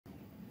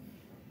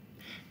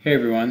Hey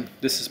everyone,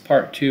 this is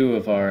part 2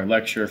 of our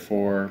lecture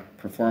for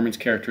Performance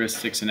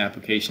Characteristics and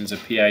Applications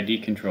of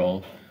PID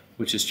Control,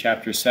 which is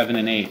chapters 7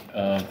 and 8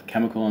 of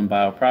Chemical and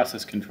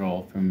Bioprocess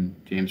Control from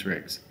James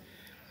Riggs.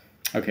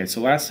 Okay,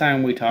 so last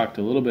time we talked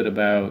a little bit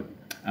about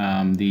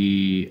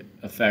the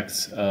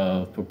effects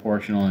of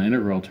proportional and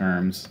integral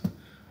terms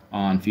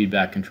on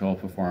feedback control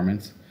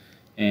performance.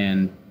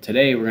 And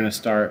today we're going to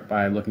start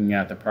by looking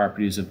at the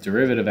properties of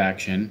derivative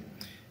action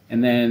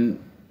and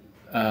then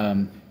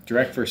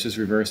direct versus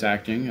reverse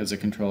acting as a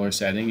controller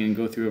setting, and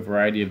go through a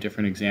variety of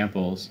different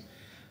examples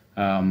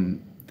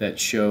that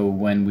show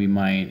when we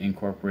might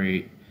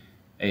incorporate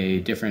a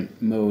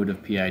different mode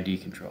of PID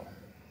control.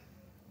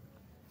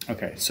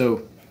 Okay,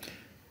 so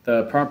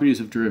the properties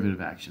of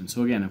derivative action.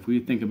 So again, if we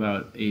think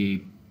about a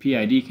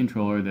PID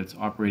controller that's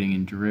operating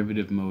in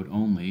derivative mode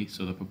only,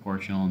 so the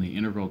proportional and the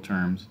integral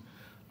terms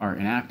are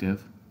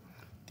inactive,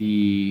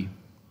 the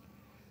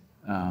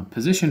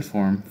position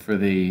form for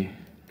the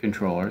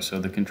controller, so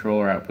the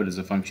controller output is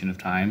a function of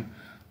time,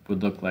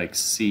 would look like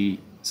C,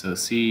 so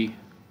C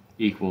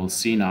equals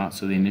C naught,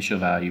 so the initial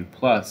value,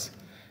 plus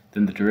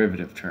then the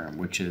derivative term,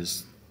 which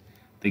is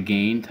the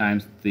gain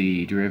times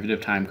the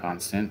derivative time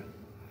constant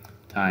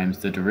times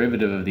the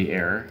derivative of the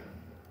error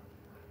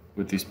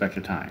with respect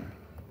to time.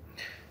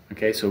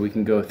 Okay, so we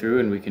can go through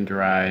and we can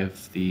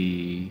derive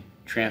the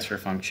transfer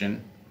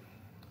function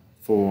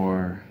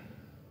for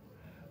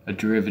a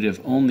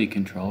derivative only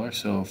controller.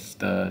 So if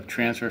the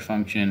transfer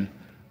function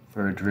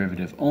for a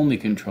derivative only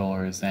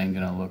controller is then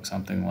going to look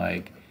something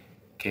like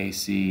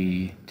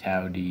Kc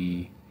tau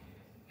d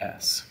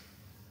s.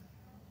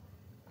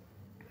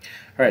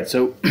 Alright,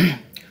 so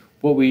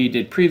what we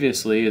did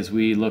previously is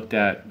we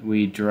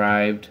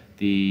derived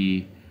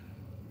the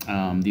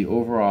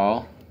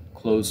overall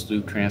closed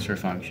loop transfer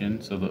function,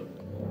 so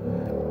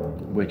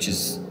which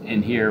is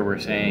in here we're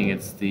saying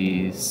it's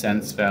the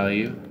sense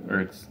value, or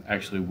it's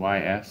actually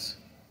ys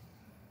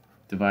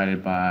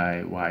divided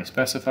by y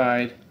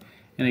specified.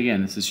 And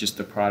again, this is just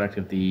the product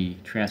of the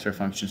transfer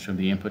functions from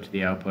the input to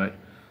the output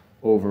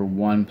over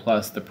 1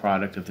 plus the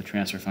product of the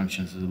transfer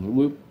functions of the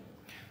loop.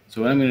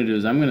 So what I'm going to do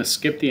is I'm going to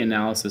skip the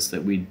analysis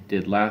that we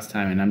did last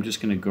time, and I'm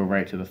just going to go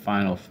right to the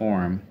final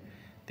form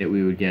that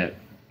we would get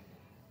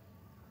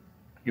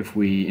if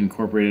we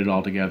incorporated it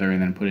all together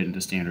and then put it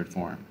into standard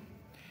form.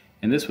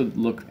 And this would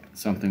look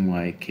something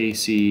like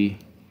Kc,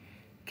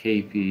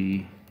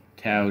 Kp,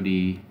 tau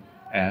d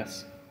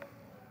s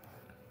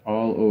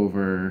all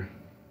over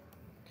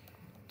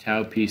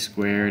tau p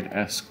squared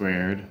s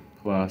squared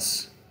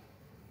plus,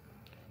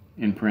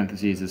 in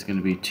parentheses, it's going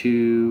to be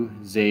 2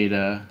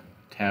 zeta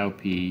tau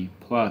p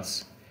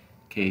plus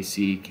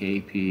Kc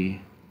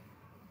Kp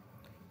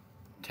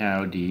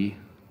tau d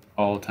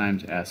all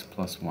times s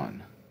plus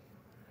 1.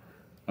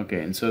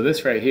 Okay, and so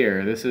this right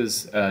here, this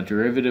is a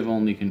derivative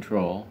only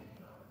control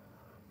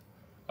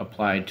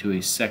applied to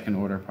a second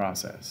order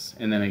process.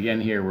 And then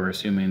again here we're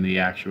assuming the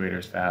actuator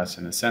is fast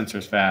and the sensor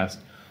is fast.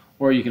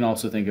 Or you can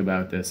also think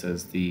about this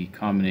as the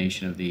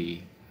combination of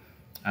the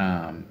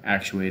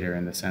actuator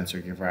and the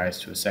sensor give rise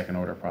to a second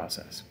order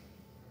process.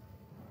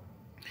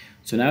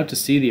 So now to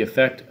see the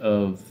effect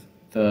of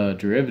the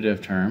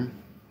derivative term,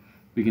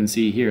 we can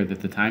see here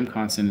that the time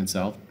constant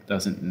itself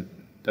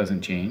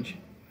doesn't change,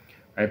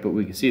 right? But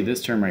we can see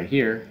this term right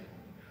here,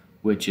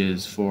 which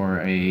is for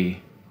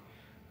a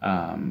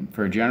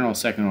general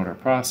second order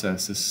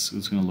process, this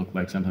is going to look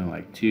like something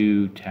like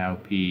 2 tau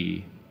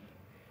p.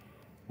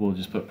 We'll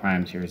just put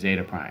primes here,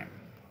 zeta prime.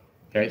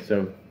 Okay,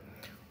 so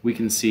we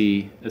can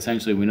see,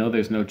 essentially, we know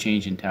there's no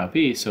change in tau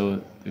p,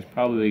 so there's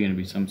probably going to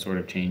be some sort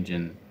of change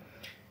in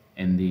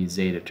the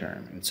zeta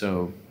term. And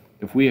so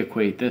if we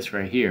equate this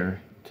right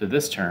here to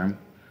this term,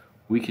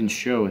 we can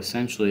show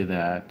essentially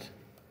that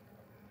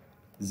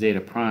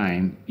zeta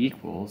prime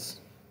equals,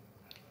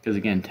 because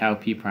again, tau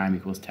p prime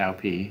equals tau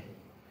p,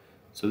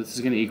 so this is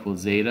going to equal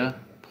zeta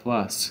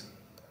plus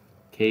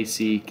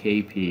Kc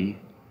Kp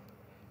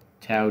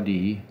tau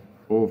d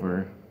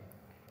over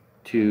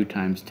 2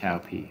 times tau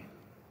p.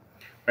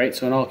 Right,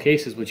 so in all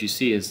cases what you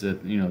see is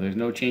that there's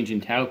no change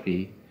in tau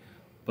p,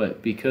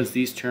 but because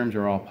these terms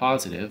are all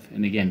positive,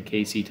 and again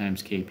Kc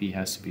times Kp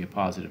has to be a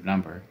positive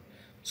number,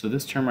 so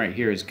this term right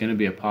here is going to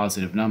be a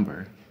positive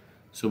number.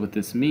 So what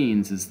this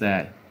means is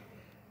that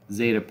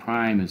zeta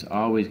prime is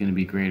always going to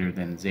be greater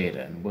than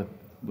zeta. And what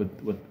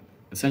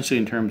essentially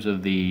in terms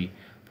of the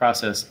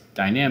process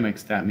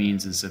dynamics that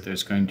means is that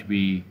there's going to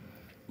be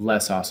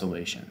less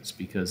oscillations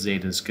because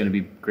zeta is going to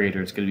be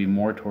greater, it's going to be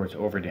more towards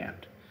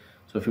overdamped.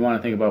 So if you want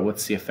to think about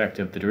what's the effect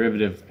of the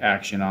derivative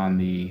action on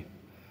the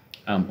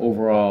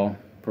overall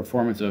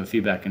performance of a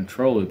feedback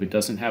control loop, it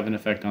doesn't have an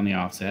effect on the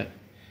offset,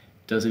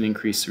 it doesn't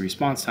increase the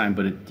response time,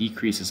 but it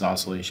decreases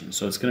oscillations.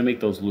 So it's going to make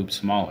those loops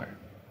smaller.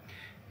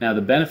 Now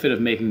the benefit of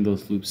making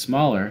those loops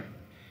smaller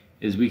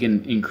is we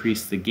can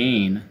increase the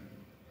gain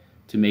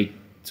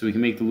so we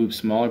can make the loop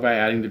smaller by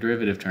adding the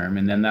derivative term,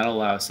 and then that'll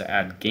allow us to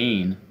add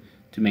gain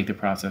to make the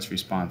process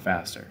respond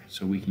faster.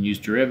 So we can use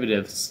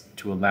derivatives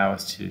to allow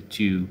us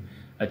to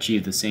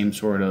achieve the same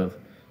sort of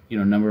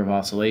number of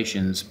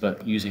oscillations,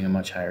 but using a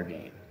much higher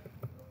gain.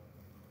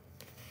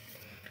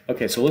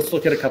 Okay, so let's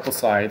look at a couple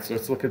slides.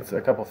 Let's look at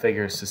a couple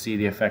figures to see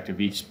the effect of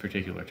each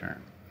particular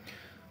term.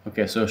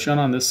 Okay, so shown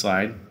on this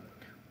slide,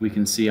 we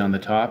can see on the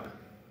top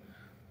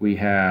we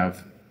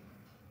have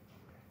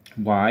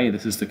y,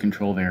 this is the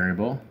control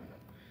variable.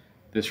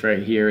 This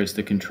right here is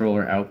the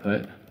controller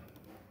output.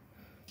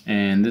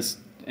 And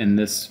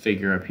this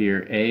figure up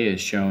here, A,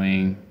 is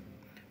showing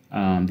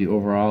the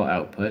overall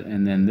output,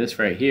 and then this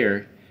right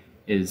here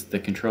is the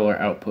controller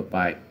output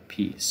by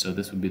piece. So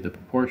this would be the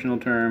proportional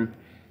term,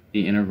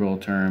 the integral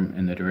term,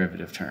 and the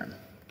derivative term.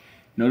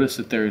 Notice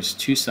that there's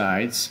two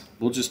sides.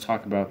 We'll just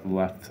talk about the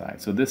left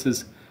side. So this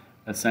is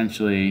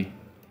essentially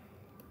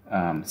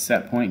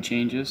set point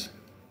changes.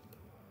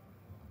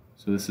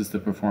 So this is the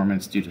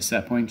performance due to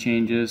set point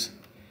changes,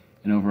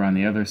 and over on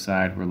the other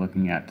side we're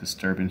looking at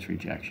disturbance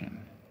rejection.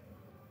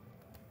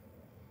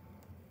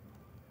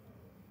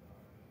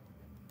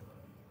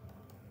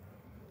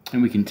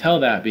 And we can tell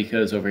that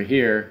because over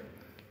here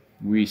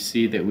we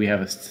see that we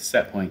have a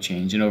set point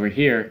change, and over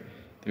here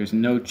there's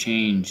no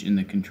change in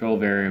the control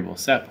variable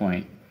set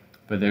point,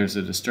 but there's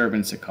a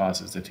disturbance that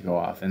causes it to go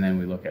off, and then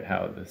we look at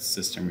how the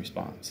system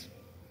responds.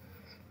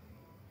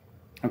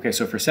 Okay,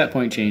 so for set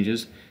point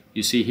changes,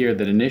 you see here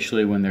that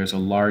initially when there's a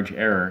large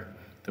error,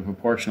 the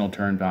proportional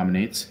term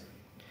dominates,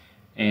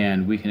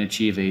 and we can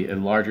achieve a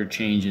larger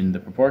change in the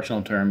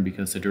proportional term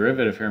because the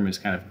derivative term is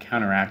kind of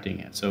counteracting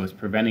it, so it's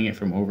preventing it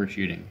from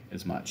overshooting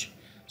as much.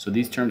 So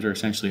these terms are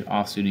essentially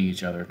offsuiting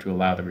each other to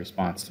allow the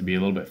response to be a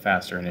little bit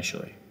faster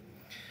initially.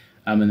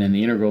 And then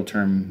the integral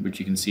term, which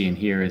you can see in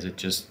here, is it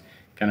just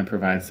kind of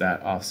provides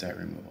that offset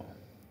removal.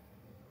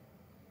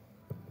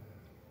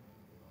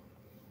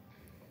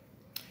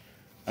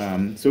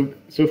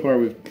 So far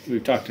we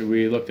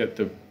looked at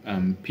the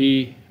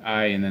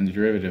PI and then the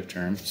derivative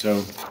term.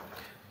 So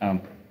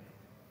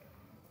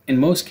in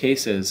most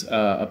cases,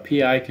 a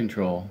PI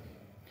control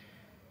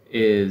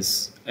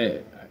is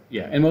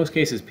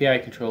PI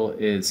control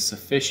is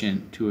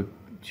sufficient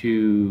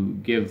to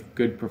give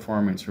good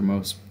performance for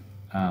most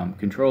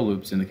control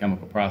loops in the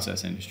chemical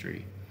process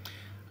industry.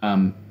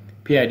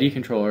 PID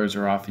controllers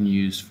are often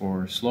used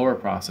for slower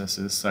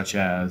processes such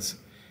as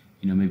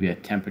maybe a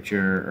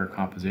temperature or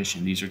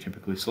composition. These are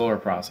typically slower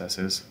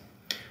processes,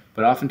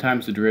 but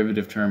oftentimes the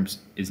derivative term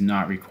is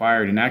not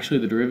required, and actually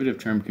the derivative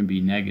term can be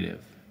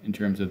negative in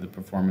terms of the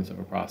performance of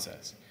a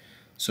process.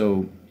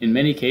 So in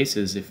many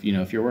cases, if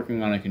you're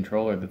working on a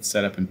controller that's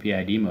set up in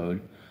PID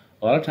mode,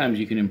 a lot of times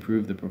you can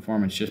improve the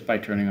performance just by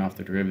turning off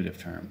the derivative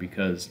term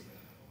because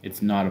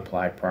it's not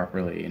applied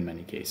properly in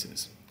many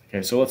cases.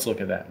 Okay, so let's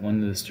look at that.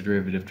 When is the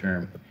derivative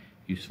term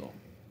useful?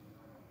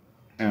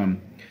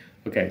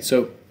 Okay,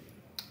 so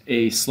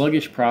a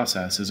sluggish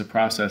process is a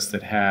process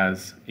that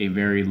has a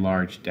very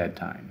large dead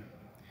time.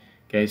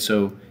 Okay,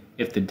 so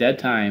if the dead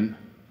time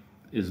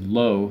is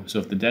low, so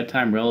if the dead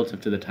time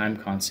relative to the time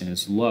constant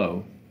is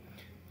low,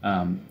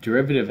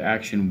 derivative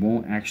action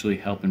won't actually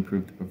help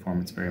improve the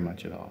performance very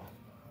much at all.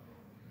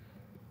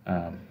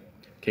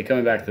 Okay,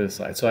 coming back to this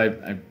slide. So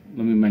let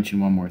me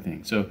mention one more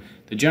thing. So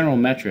the general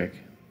metric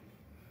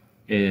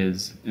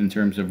is, in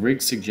terms of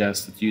Riggs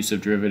suggests that the use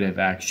of derivative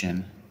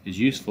action is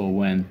useful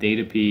when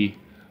theta p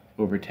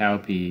over tau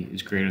p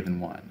is greater than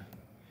 1.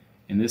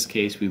 In this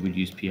case, we would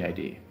use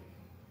PID.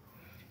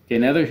 Okay,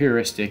 another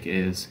heuristic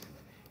is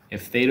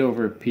if theta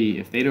over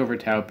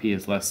tau p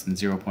is less than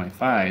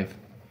 0.5,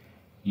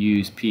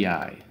 use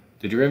PI.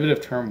 The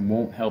derivative term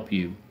won't help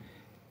you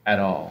at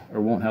all,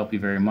 or won't help you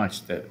very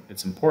much that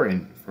it's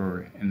important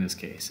for in this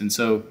case. And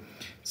so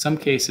some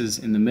cases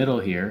in the middle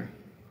here,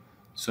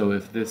 so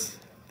if this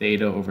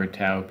theta over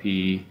tau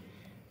p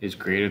is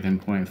greater than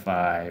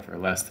 0.5 or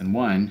less than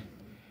 1,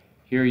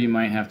 here you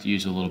might have to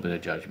use a little bit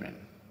of judgment.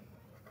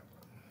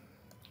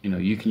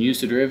 You can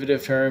use the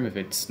derivative term if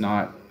it's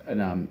not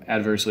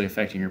adversely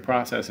affecting your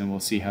process, and we'll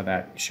see how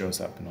that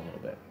shows up in a little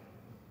bit.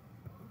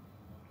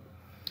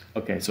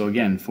 Okay, so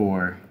again,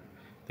 for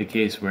the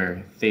case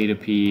where theta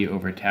p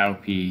over tau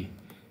p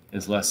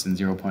is less than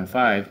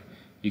 0.5,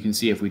 you can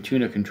see if we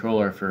tune a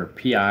controller for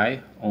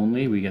PI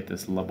only, we get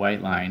this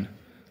white line,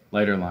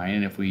 lighter line,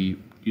 and if we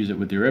use it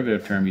with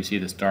derivative term, you see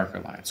this darker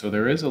line. So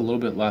there is a little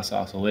bit less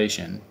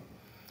oscillation,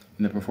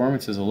 and the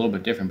performance is a little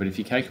bit different. But if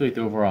you calculate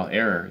the overall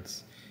error,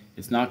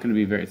 it's not going to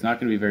be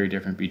very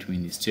different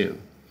between these two.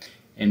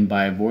 And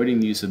by avoiding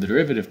the use of the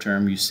derivative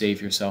term, you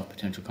save yourself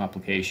potential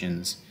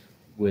complications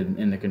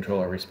in the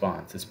controller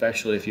response,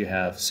 especially if you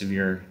have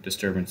severe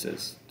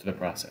disturbances to the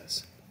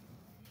process.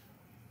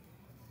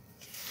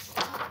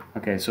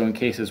 Okay, so in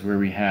cases where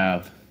we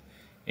have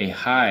a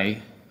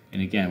high,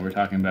 and again, we're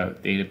talking about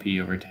theta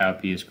p over tau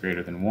p is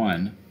greater than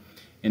 1,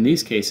 in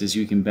these cases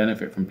you can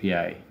benefit from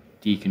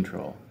PID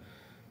control.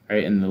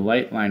 Right? And the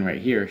light line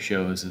right here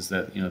shows is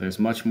that there's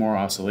much more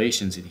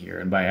oscillations in here,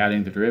 and by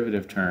adding the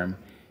derivative term,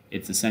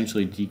 it's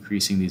essentially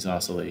decreasing these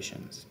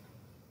oscillations.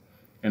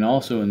 And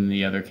also in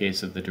the other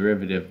case of the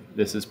derivative,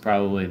 this is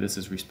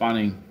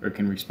responding, or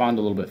can respond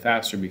a little bit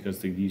faster because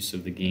the use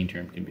of the gain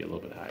term can be a little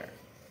bit higher.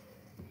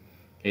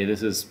 Okay,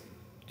 this is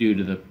due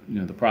to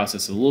the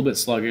process is a little bit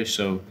sluggish,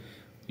 so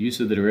the use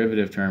of the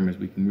derivative term is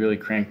we can really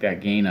crank that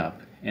gain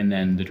up and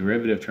then the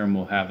derivative term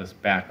will have us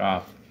back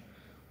off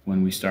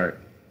when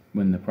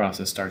the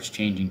process starts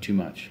changing too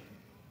much,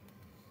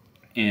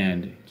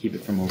 and keep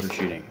it from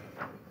overshooting.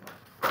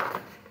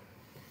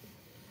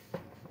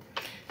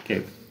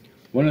 Okay,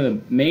 one of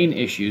the main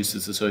issues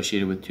that's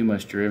associated with too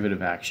much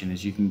derivative action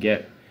is you can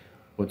get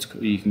what's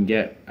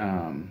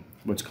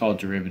called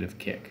derivative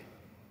kick,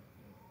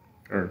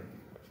 so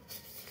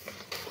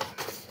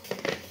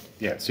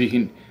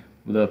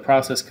the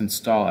process can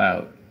stall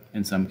out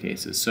in some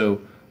cases.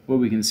 So what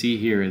we can see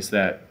here is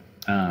that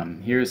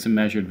here is the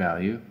measured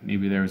value.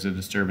 Maybe there was a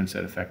disturbance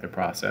that affected the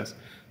process.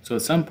 So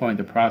at some point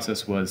the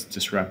process was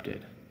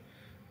disrupted.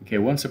 Okay,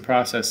 once the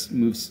process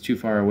moves too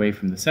far away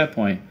from the set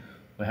point,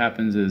 what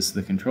happens is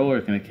the controller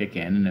is going to kick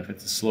in, and if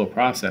it's a slow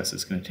process,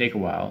 it's going to take a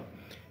while,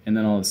 and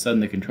then all of a sudden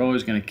the controller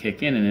is going to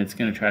kick in and it's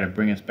going to try to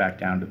bring us back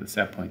down to the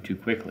set point too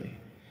quickly.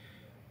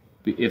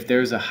 If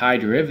there's a high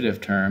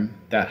derivative term,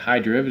 that high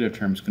derivative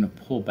term is going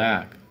to pull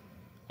back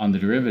on the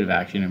derivative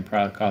action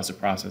and cause the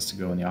process to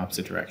go in the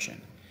opposite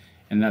direction.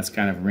 And that's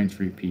kind of rinse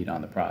repeat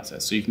on the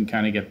process. So you can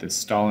kind of get this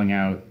stalling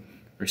out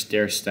or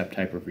stair step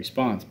type of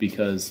response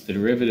because the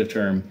derivative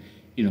term,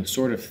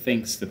 sort of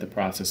thinks that the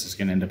process is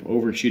going to end up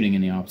overshooting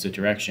in the opposite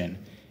direction,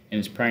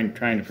 and is trying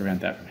to prevent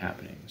that from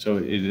happening. So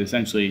it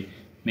essentially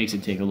makes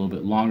it take a little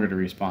bit longer to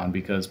respond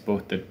because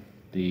both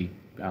the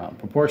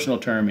proportional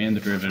term and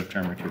the derivative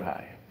term are too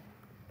high.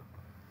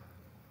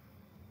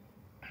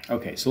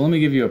 Okay, so let me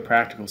give you a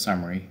practical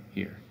summary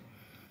here.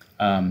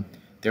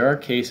 There are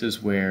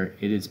cases where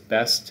it is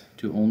best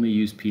to only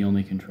use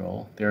P-only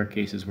control. There are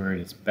cases where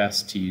it is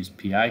best to use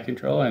PI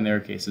control, and there are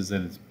cases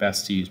that it's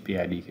best to use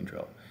PID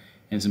control.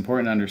 And it's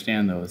important to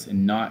understand those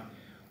and not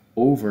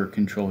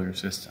over-control your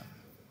system.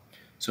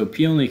 So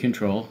P-only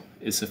control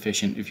is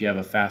sufficient if you have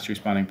a fast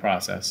responding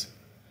process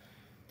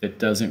that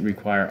doesn't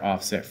require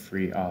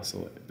offset-free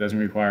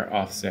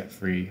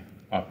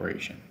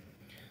operation.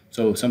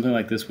 So something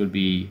like this would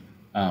be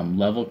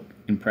level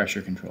and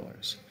pressure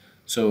controllers.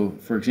 So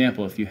for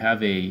example, if you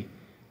have an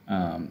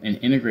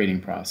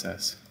integrating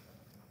process,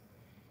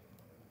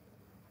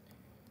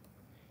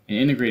 an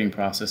integrating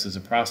process is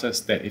a process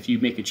that if you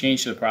make a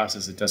change to the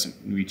process, it doesn't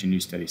reach a new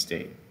steady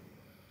state.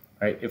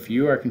 Right? If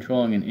you are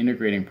controlling an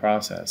integrating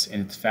process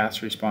and it's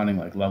fast responding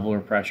like level or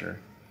pressure,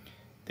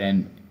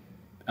 then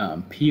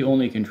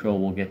P-only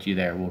control will get you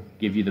there, will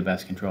give you the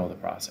best control of the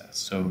process.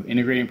 So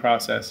integrating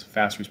process,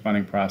 fast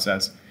responding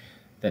process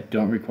that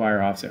don't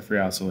require offset-free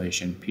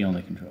oscillation,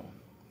 P-only control.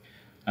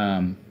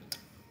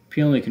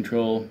 P-only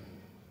control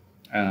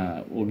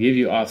will give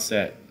you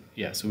offset,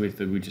 so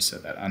we just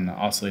said that, on the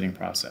oscillating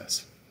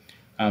process.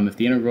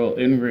 If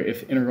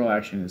integral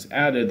action is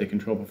added, the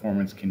control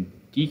performance can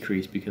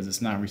decrease because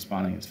it's not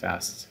responding as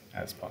fast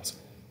as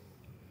possible.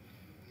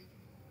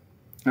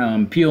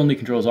 P-only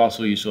control is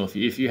also useful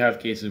if you have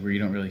cases where you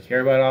don't really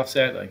care about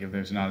offset, like if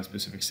there's not a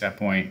specific set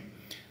point.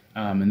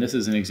 And this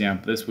is an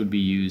example. This would be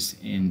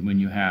used when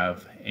you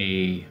have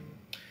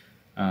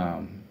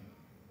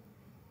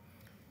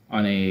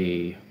on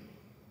a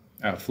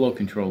flow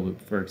control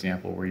loop, for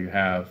example, where you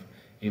have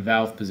a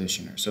valve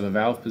positioner. So the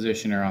valve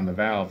positioner on the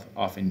valve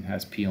often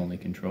has P-only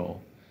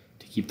control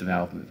to keep the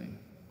valve moving.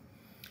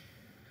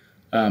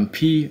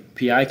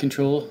 PI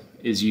control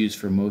is used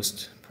for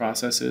most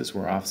processes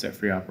where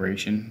offset-free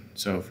operation.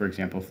 So for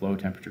example, flow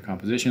temperature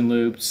composition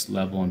loops,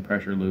 level and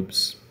pressure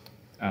loops,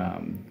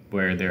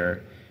 where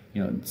they're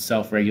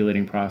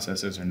self-regulating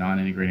processes or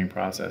non-integrating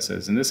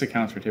processes, and this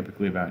accounts for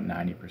typically about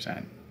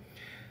 90%.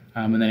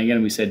 And then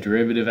again, we said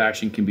derivative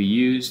action can be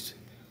used,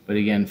 but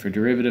again, for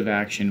derivative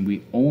action,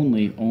 we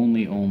only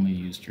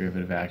use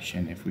derivative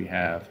action if we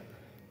have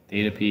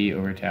theta p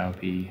over tau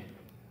p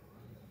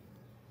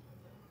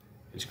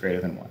is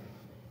greater than 1,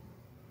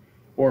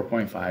 or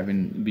 0.5,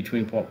 and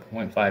between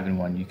 0.5 and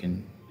 1, you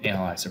can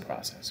analyze the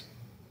process.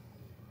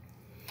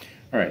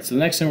 All right, so the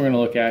next thing we're going to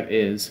look at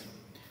is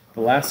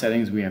the last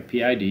settings. We have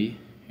PID,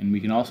 and we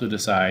can also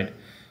decide,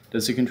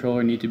 does the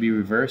controller need to be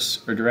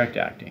reverse or direct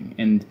acting?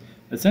 And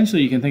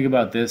essentially, you can think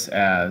about this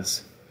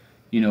as,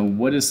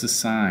 what is the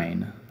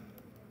sign?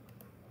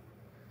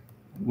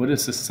 What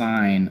does the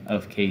sign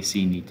of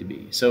KC need to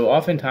be? So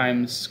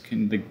oftentimes,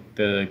 the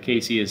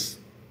KC is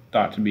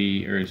thought to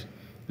be, or is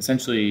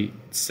essentially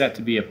set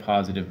to be a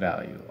positive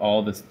value.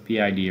 All the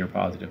PID are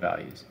positive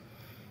values.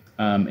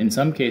 In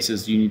some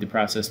cases, you need the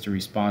process to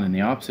respond in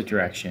the opposite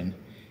direction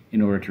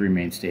in order to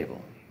remain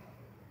stable.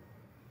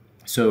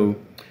 So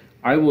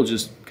I will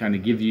just kind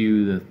of give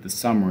you the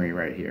summary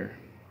right here.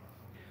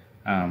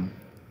 The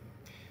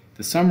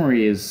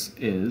summary is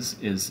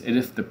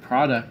if the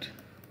product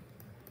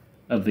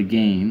of the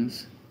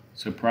gains,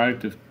 so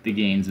product of the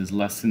gains is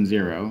less than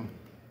 0,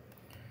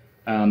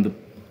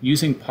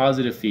 using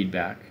positive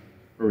feedback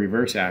or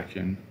reverse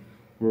action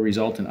will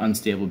result in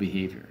unstable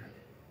behavior.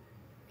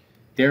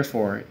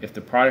 Therefore, if the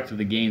product of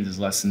the gains is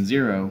less than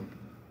 0,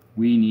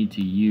 we need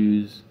to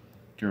use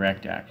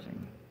direct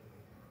acting.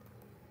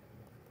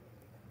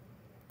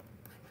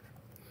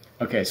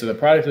 Okay, so the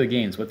product of the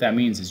gains, what that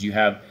means is you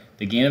have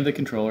the gain of the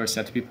controller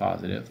set to be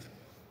positive.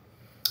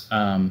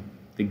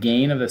 The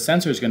gain of the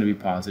sensor is going to be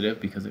positive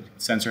because the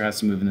sensor has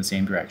to move in the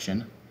same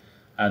direction.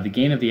 The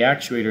gain of the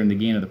actuator and the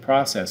gain of the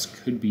process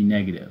could be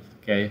negative.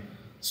 Okay,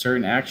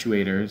 certain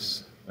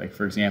actuators, like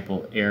for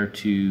example, air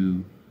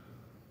to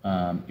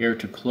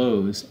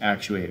close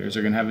actuators,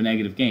 are going to have a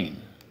negative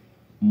gain.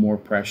 More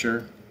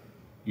pressure,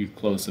 you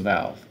close the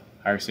valve.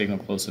 Higher signal,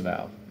 close the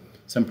valve.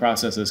 Some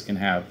processes can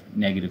have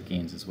negative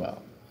gains as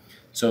well.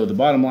 So the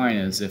bottom line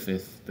is, if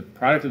the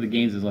product of the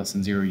gains is less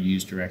than 0, you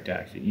use direct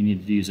action. You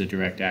need to use a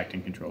direct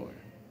acting controller.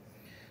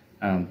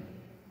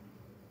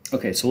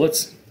 Okay, so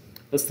let's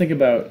think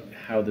about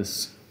how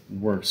this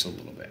works a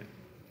little bit.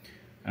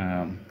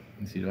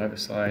 Let's see, do I have a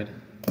slide?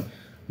 I'm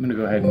going to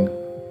go ahead and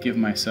give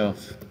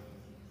myself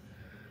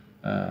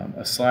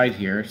a slide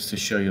here just to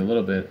show you a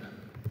little bit.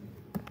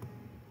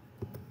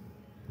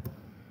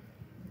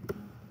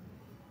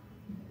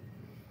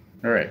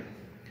 All right,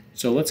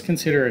 so let's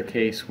consider a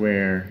case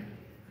where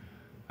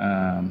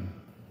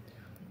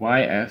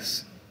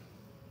ys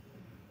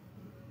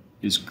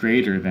is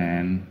greater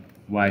than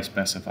y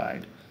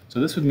specified. So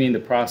this would mean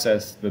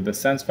the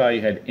sense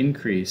value had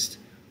increased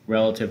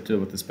relative to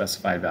what the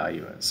specified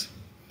value is.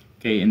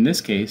 Okay, in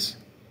this case,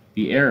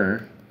 the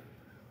error,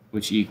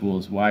 which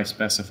equals y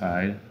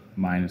specified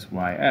minus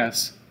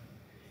ys,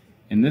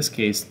 in this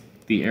case,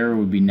 the error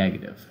would be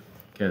negative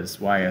because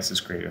ys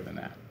is greater than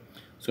that.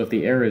 So if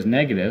the error is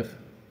negative,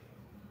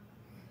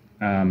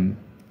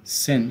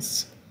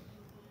 since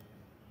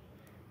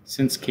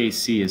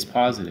Kc is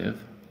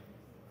positive,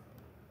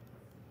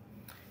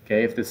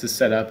 okay, if this is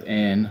set up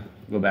in,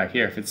 go back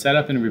here, if it's set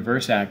up in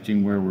reverse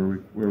acting where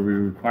we're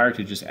required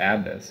to just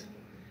add this,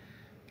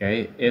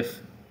 okay,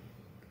 if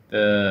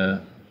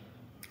the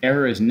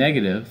error is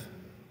negative,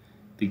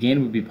 the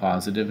gain would be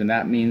positive, and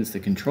that means the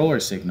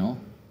controller signal,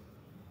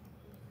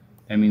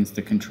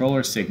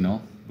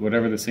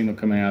 whatever the signal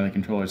coming out of the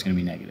controller, is going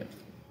to be negative.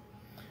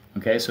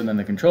 Okay, so then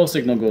the control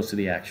signal goes to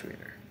the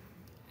actuator.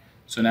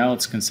 So now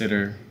let's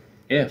consider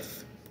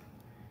if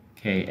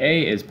Ka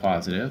is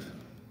positive,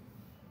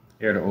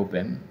 air to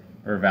open,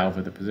 or valve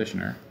with a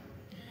positioner,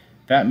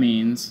 that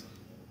means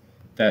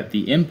that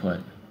the input,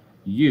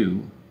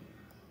 U,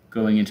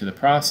 going into the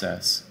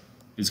process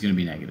is going to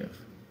be negative.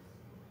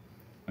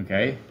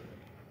 Okay,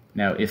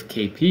 now if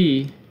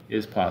Kp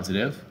is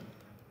positive,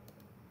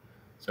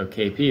 so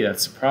Kp,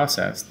 that's the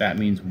process, that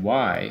means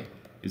Y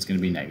is going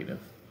to be negative,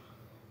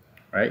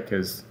 right?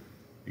 Because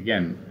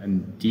again, a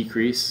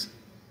decrease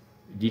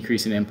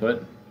in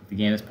input, if the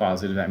gain is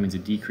positive, that means a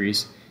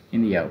decrease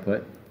in the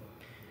output.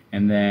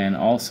 And then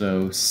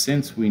also,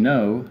 since we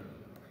know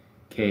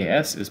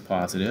Ks is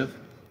positive,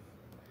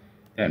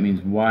 that means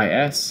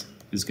Ys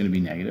is going to be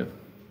negative.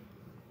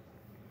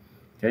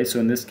 Okay, so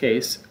in this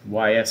case,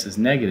 Ys is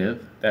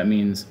negative, that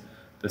means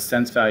the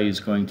sense value is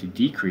going to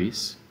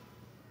decrease,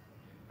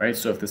 right?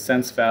 So if the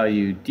sense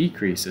value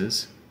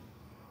decreases,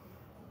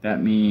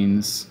 that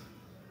means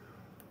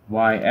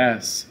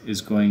Ys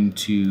is going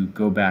to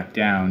go back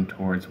down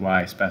towards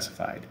Y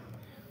specified.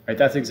 Right?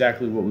 That's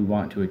exactly what we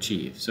want to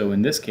achieve. So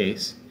in this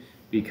case,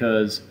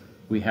 because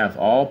we have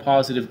all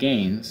positive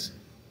gains,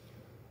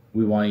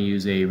 we want to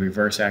use a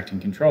reverse acting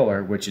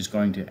controller, which is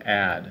going to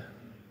add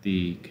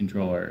the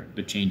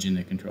change in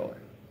the controller.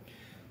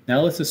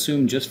 Now let's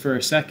assume just for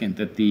a second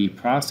that the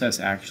process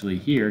actually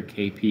here,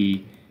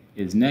 Kp,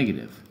 is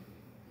negative.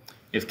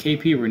 If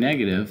Kp were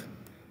negative,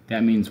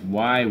 that means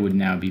Y would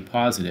now be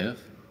positive.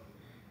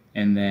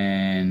 And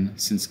then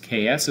since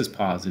Ks is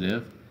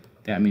positive,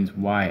 that means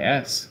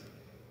Ys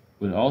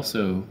would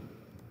also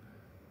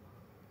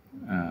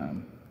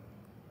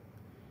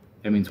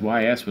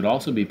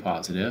be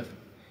positive,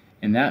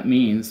 and that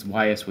means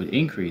Ys would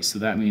increase. So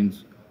that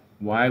means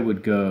Y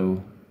would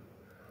go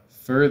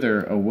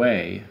further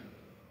away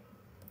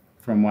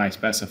from Y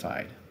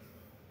specified,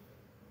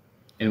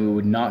 and we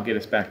would not get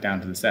us back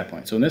down to the set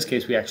point. So in this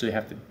case, we actually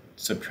have to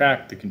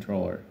subtract the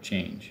controller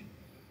change,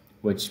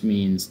 which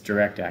means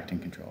direct acting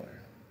controller.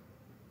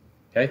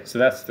 Okay, so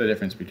that's the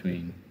difference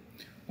between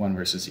one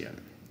versus the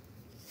other.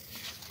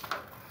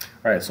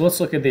 All right, so let's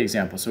look at the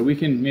example. So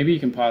maybe you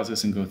can pause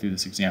this and go through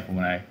this example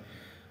when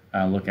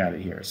I look at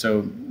it here.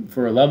 So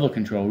for a level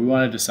control, we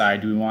want to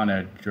decide, do we want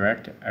a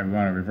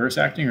reverse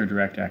acting or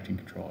direct acting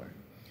controller?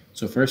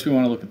 So first we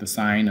want to look at the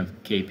sign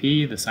of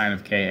Kp, the sign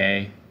of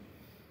Ka,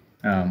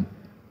 and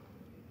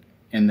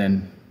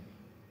then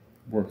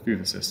work through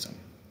the system.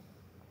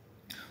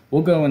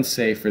 We'll go and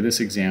say for this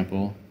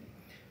example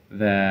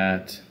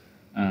that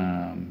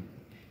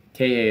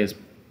Ka is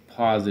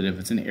positive.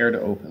 It's an air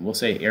to open. We'll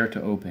say air to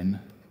open.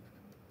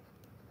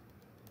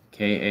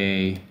 Ka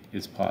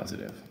is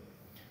positive.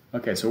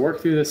 Okay, so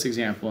work through this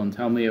example and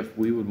tell me if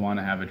we would want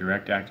to have a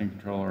direct acting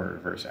controller or a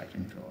reverse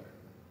acting controller.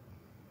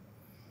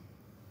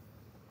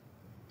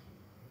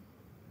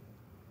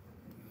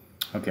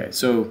 Okay,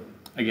 so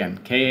again,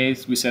 Ka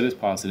we said is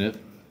positive.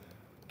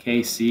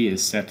 Kc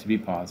is set to be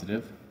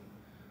positive.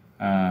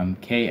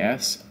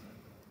 Ks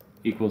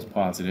equals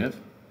positive.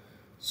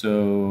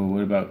 So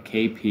what about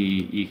Kp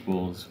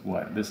equals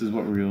what? This is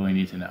what we really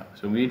need to know.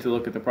 So we need to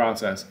look at the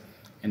process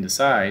and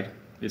decide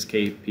is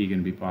Kp going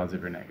to be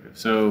positive or negative?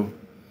 So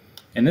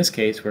in this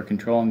case, we're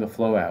controlling the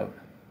flow out.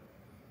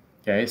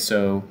 Okay,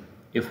 so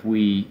if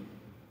we're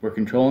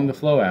controlling the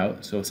flow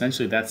out, so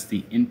essentially that's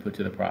the input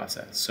to the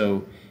process.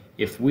 So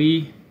if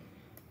we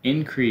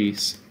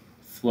increase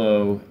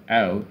flow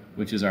out,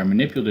 which is our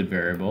manipulated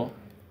variable,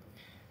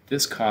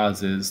 this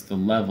causes the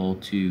level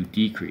to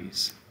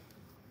decrease.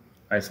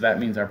 All right, so that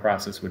means our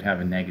process would have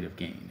a negative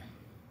gain.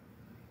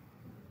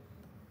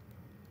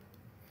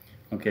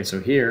 Okay, so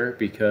here,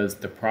 because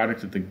the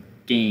product of the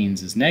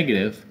gains is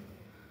negative,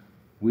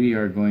 we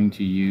are going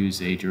to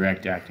use a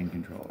direct acting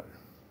controller.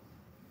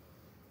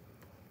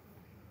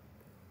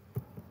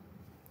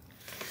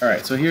 All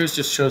right, so here's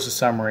just shows a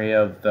summary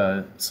of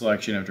the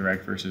selection of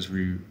direct versus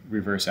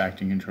reverse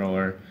acting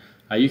controller.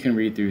 You can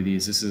read through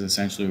these. This is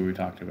essentially what we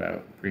talked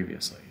about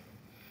previously.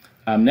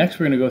 Next,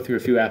 we're going to go through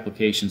a few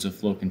applications of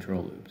flow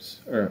control loops,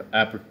 or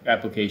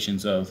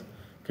applications of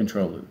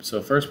control loops.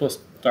 So first, we'll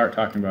start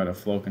talking about a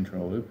flow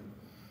control loop.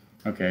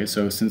 Okay,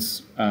 so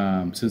since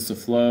the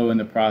flow in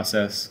the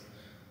process,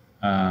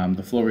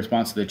 the flow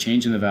response to the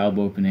change in the valve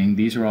opening,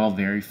 these are all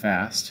very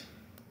fast.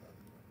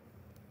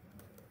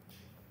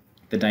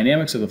 The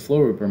dynamics of the flow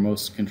loop are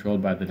most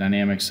controlled by the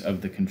dynamics of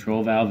the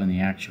control valve and the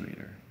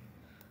actuator.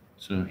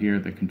 So here,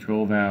 the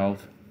control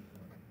valve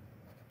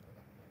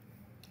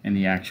and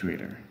the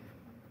actuator.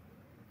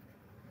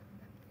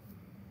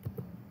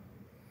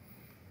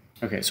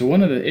 Okay, so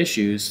one of the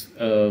issues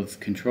of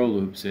control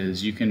loops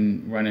is you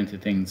can run into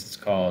things that's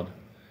called,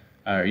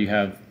 you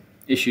have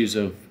issues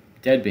of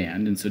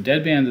deadband. And so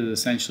deadband is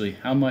essentially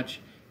how much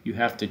you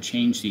have to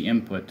change the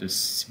input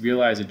to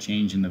realize a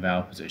change in the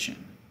valve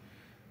position.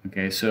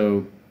 Okay, so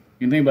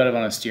you can think about it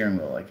on a steering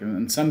wheel. Like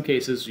in some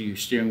cases, your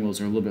steering wheels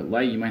are a little bit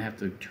light. You might have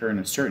to turn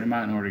a certain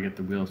amount in order to get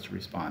the wheels to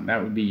respond.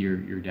 That would be your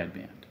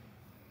deadband.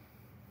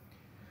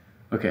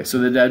 Okay, so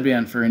the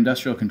deadband for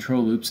industrial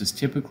control loops is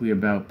typically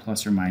about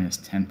plus or minus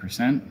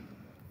 10%,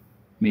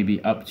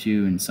 maybe up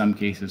to, in some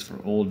cases for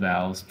old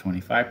valves,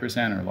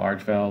 25% or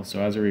large valves.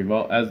 So as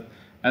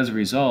a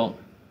result,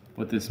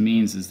 what this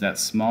means is that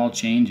small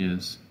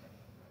changes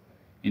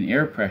in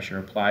air pressure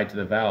applied to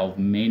the valve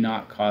may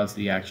not cause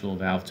the actual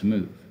valve to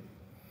move.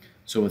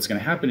 So what's going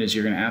to happen is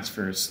you're going to ask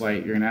for if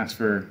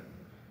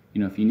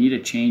you need a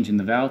change in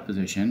the valve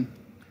position,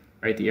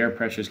 right, the air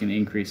pressure is going to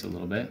increase a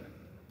little bit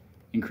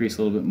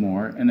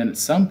more, and then at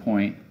some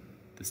point,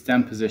 the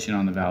stem position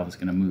on the valve is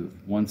going to move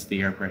once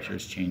the air pressure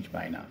is changed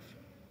by enough.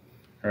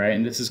 All right,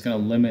 and this is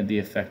going to limit the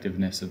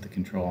effectiveness of the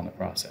control on the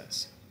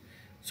process.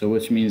 So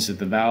which means that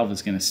the valve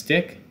is going to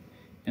stick,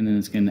 and then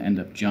it's going to end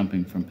up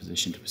jumping from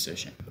position to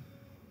position.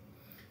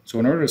 So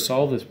in order to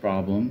solve this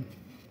problem,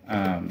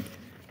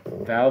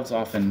 valves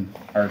often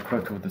are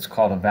equipped with what's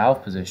called a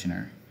valve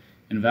positioner.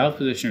 And a valve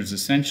positioner is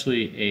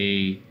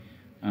essentially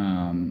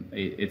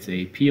it's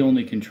a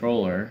P-only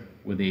controller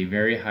with a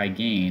very high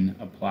gain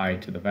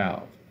applied to the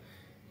valve.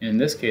 And in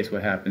this case,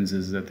 what happens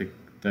is that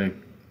the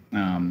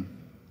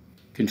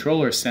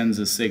controller sends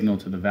a signal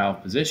to the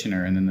valve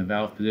positioner, and then the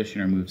valve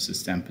positioner moves to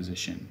stem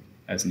position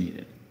as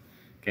needed.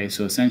 Okay,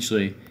 so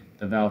essentially,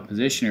 the valve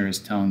positioner is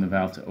telling the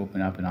valve to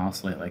open up and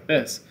oscillate like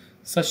this,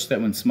 such that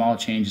when small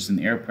changes in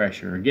air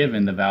pressure are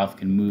given, the valve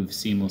can move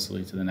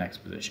seamlessly to the next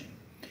position.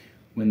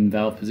 When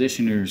valve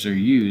positioners are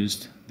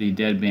used, the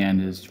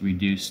deadband is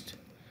reduced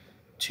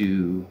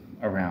to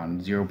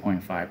around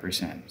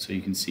 0.5%. So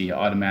you can see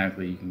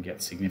automatically you can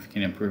get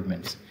significant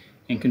improvements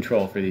in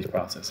control for these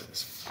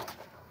processes.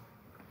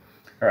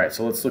 All right,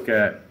 so let's look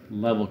at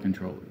level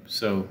control loops.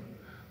 So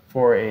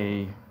for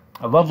a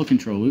level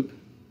control loop,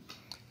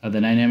 the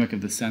dynamic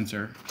of the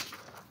sensor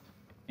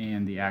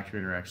and the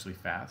actuator are actually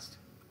fast.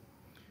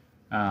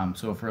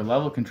 So for a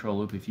level control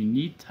loop, if you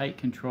need tight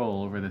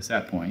control over the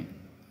set point,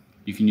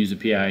 you can use a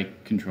PI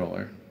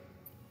controller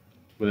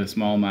with a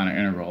small amount of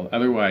interval.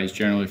 Otherwise,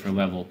 generally for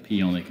level,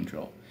 P-only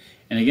control.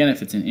 And again,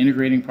 if it's an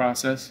integrating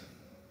process,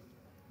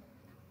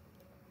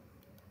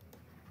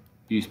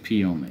 use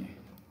P-only.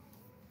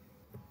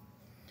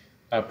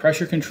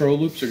 Pressure control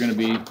loops are going to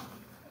be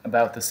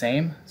about the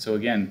same. So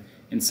again,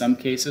 in some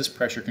cases,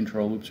 pressure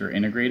control loops are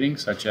integrating,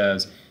 such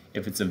as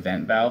if it's a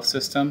vent valve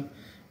system.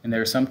 And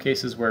there are some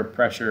cases where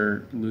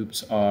pressure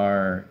loops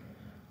are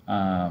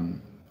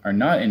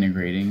not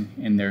integrating,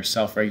 and they're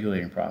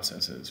self-regulating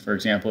processes. For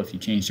example, if you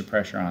change the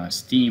pressure on a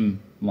steam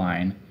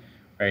line,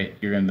 right,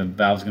 the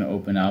valve's going to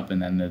open up,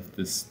 and then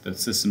the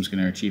system's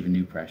going to achieve a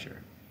new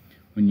pressure.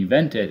 When you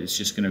vent it, it's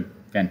just going to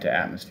vent to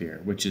atmosphere,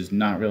 which is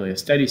not really a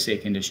steady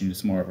state condition,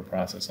 it's more of a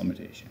process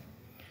limitation.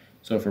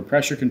 So for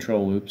pressure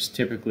control loops,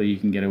 typically you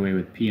can get away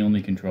with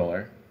P-only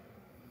controller.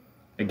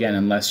 Again,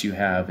 unless you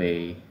have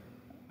a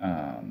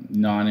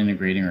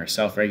non-integrating or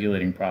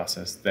self-regulating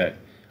process that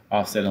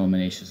offset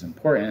elimination is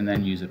important, and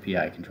then use a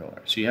PI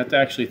controller. So you have to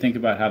actually think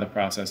about how the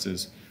process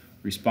is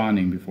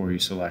responding before you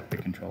select the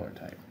controller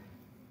type.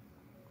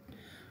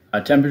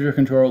 Temperature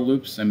control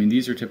loops, I mean,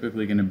 these are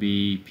typically going to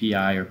be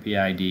PI or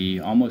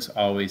PID. Almost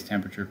always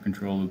temperature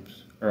control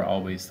loops, or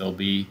always they'll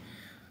be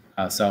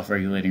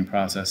self-regulating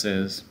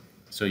processes.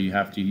 So you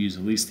have to use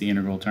at least the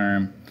integral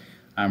term.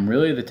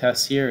 Really the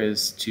test here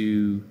is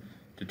to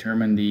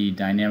determine the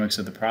dynamics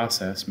of the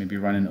process, maybe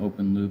run an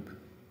open loop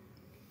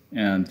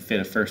and fit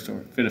a first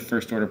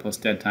order plus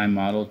dead time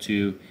model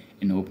to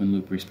an open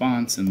loop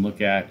response and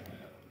look at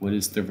what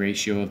is the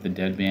ratio of the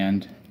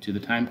deadband to the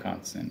time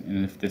constant.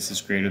 And if this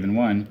is greater than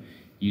 1,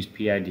 use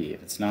PID.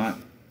 If it's not,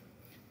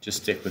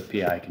 just stick with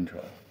PI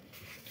control.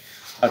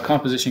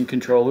 Composition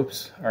control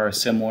loops are a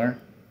similar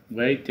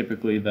way.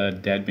 Typically the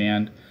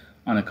deadband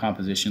on a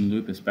composition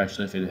loop,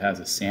 especially if it has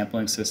a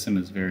sampling system,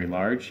 is very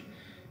large.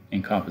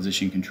 And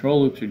composition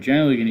control loops are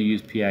generally going to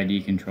use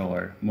PID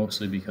controller,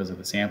 mostly because of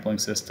the sampling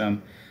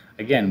system.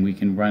 Again, we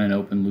can run an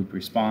open loop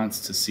response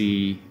to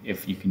see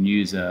if you can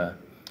use a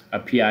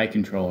PI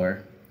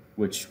controller,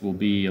 which will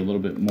be a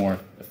little bit more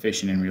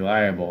efficient and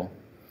reliable,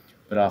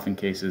 but often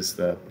cases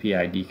the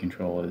PID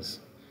control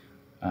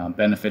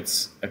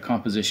benefits a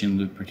composition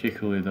loop,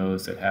 particularly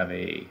those that have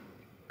a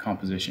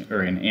composition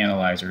or an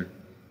analyzer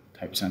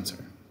type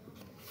sensor.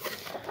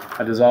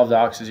 Dissolved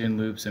oxygen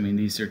loops, I mean,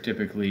 these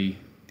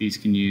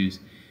can use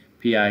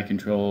PI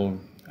control,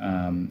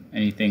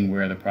 anything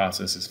where the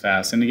process is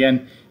fast. And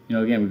again,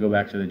 we go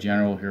back to the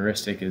general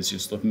heuristic is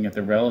just looking at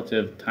the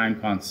relative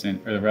time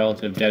constant or the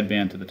relative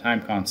deadband to the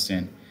time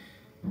constant,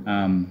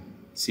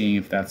 seeing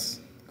if that's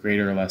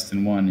greater or less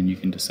than 1, and you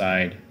can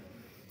decide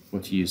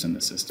what to use in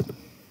the system.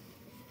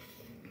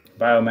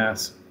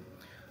 Biomass.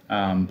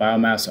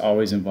 Biomass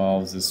always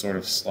involves this sort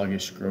of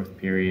sluggish growth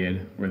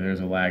period where there's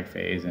a lag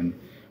phase, and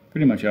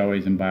pretty much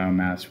always in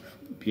biomass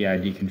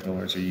PID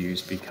controllers are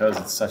used because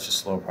it's such a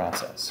slow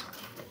process.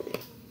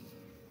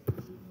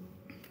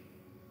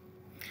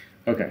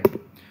 Okay,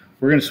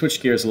 we're going to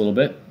switch gears a little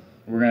bit.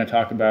 We're going to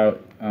talk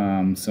about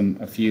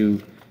a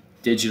few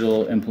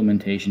digital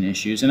implementation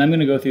issues, and I'm going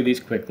to go through these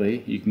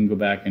quickly. You can go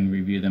back and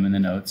review them in the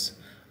notes.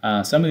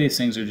 Some of these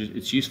things are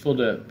it's useful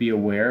to be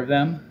aware of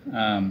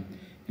them.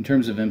 In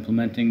terms of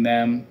implementing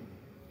them,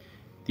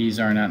 these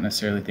are not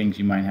necessarily things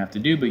you might have to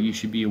do, but you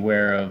should be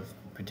aware of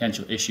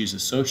potential issues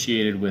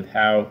associated with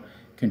how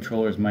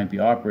controllers might be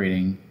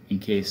operating in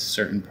case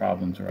certain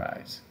problems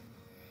arise.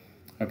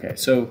 Okay,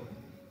 so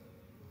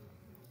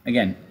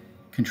again,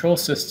 control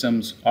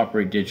systems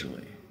operate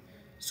digitally.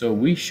 So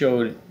we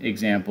showed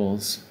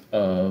examples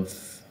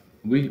of,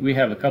 we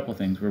have a couple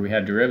things where we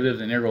had derivatives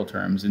and integral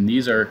terms, and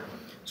these are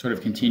sort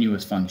of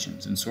continuous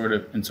functions. And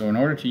so in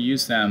order to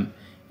use them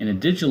in a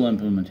digital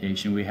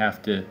implementation, we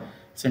have to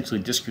essentially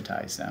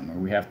discretize them, or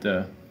we have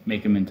to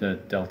make them into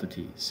delta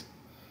t's.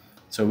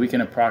 So we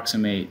can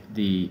approximate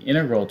the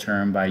integral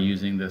term by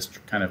using this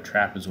kind of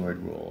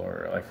trapezoid rule,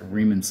 or like a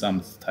Riemann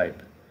sums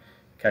type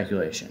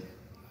calculation.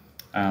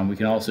 We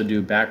can also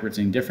do backwards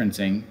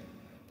indifferencing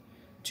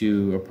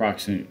to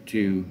approximate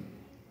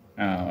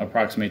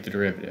the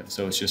derivative.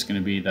 So it's just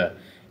going to be the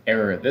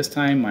error at this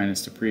time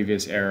minus the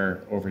previous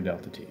error over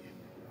delta t.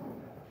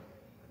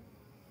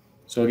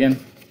 So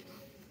again,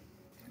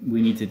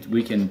 we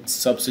can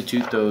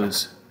substitute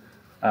those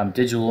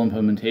digital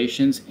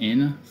implementations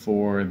in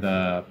for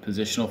the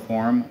positional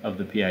form of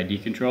the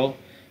PID control,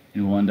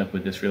 and we'll end up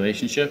with this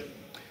relationship.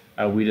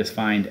 We just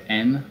find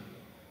n,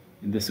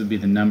 and this would be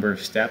the number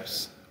of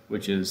steps,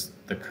 which is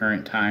the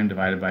current time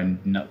divided by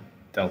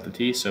delta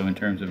t. So in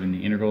terms of in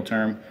the integral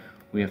term,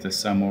 we have to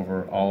sum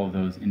over all of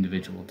those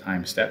individual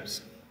time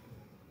steps.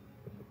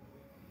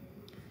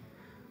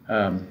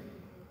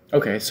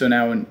 Okay, so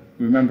now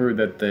remember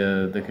that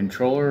the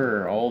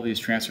controller, or all these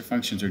transfer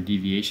functions, are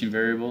deviation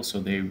variables, so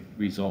they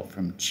result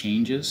from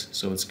changes.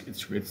 So it's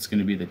going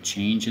to be the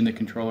change in the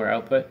controller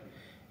output,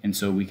 and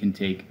so we can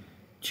take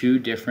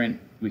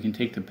we can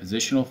take the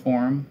positional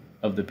form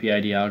of the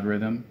PID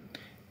algorithm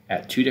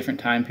at 2 different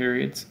time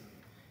periods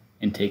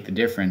and take the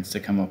difference to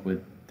come up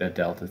with the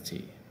delta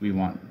t. We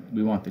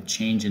want the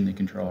change in the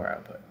controller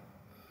output.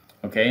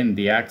 Okay, and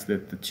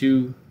the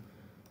 2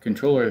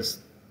 controllers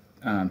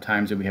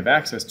times that we have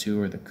access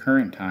to are the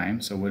current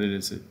time, so what it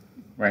is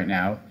right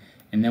now,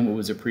 and then what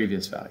was the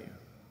previous value.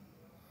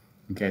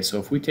 Okay, so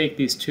if we take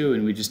these 2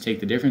 and we just take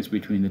the difference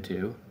between the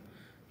 2,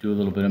 do a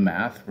little bit of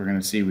math, we're going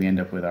to see we end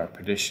up with our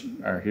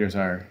here's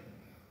our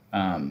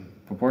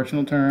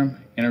proportional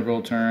term,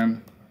 integral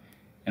term,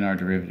 and our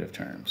derivative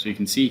term. So you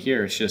can see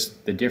here it's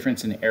just the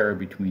difference in error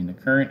between the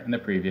current and the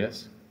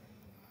previous,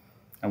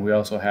 and we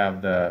also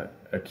have the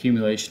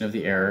accumulation of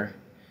the error,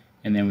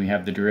 and then we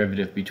have the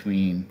derivative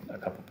between a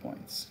couple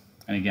points.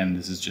 And again,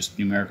 this is just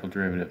numerical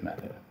derivative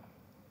method.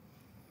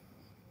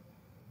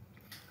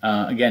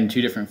 Again,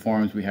 2 different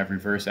forms. We have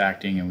reverse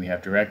acting and we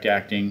have direct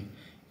acting.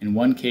 In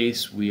one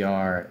case, we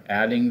are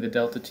adding the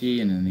delta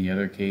t, and in the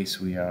other case,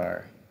 we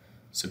are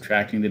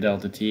subtracting the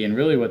delta t. And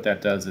really what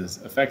that does is,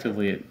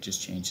 effectively, it just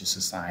changes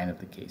the sign of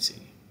the Kc.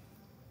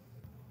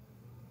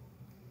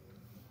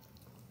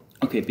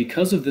 Okay,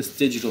 because of this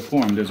digital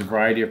form, there's a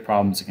variety of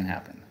problems that can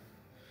happen.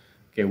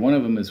 Okay, one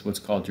of them is what's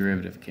called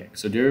derivative kick.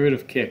 So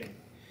derivative kick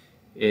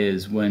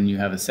is when you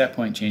have a set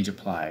point change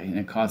applied and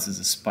it causes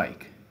a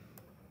spike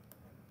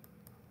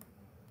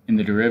in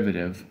the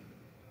derivative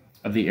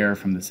of the error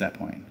from the set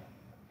point.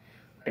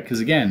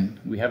 Because again,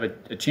 we have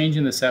a change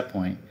in the set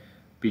point,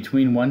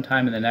 between one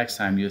time and the next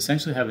time, you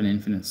essentially have an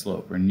infinite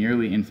slope, or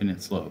nearly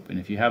infinite slope. And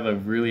if you have a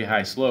really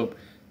high slope,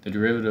 the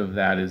derivative of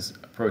that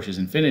approaches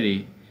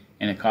infinity,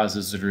 and it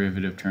causes the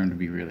derivative term to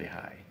be really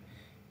high.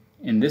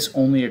 And this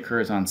only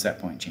occurs on set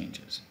point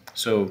changes.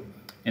 So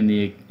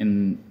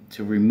to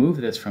remove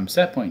this from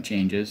set point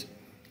changes,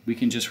 we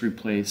can just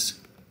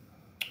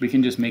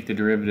make the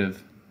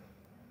derivative,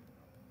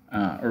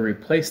 or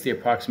replace the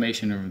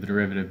approximation of the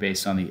derivative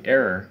based on the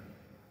error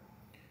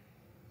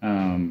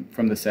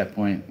from the set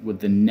point with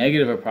the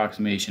negative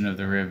approximation of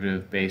the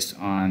derivative based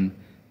on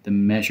the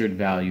measured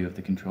value of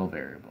the control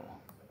variable.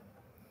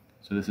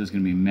 So this is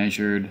going to be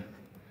measured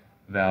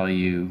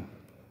value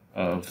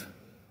of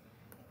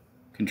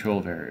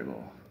control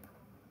variable.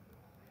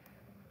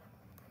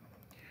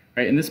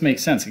 Right, and this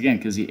makes sense again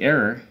because the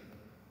error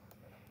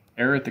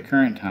at the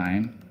current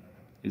time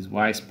is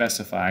y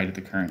specified at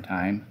the current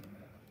time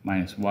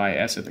minus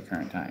ys at the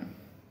current time.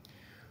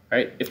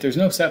 Right? If there's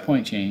no set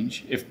point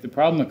change, if the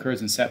problem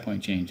occurs in set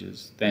point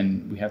changes,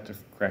 then we have to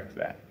correct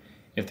that.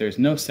 If there's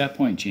no set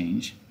point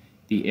change,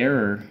 the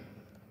error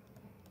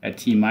at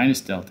t minus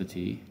delta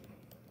t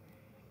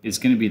is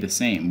going to be the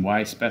same.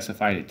 Y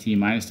specified at t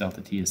minus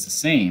delta t is the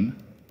same,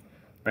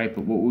 right?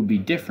 But what would be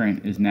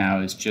different is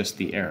just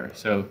the error.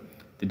 So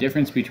the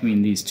difference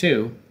between these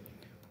two,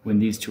 when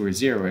these two are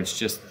 0, it's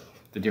just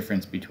the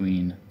difference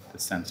between the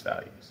sense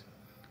values.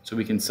 So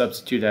we can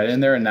substitute that in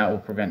there, and that will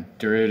prevent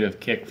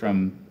derivative kick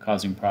from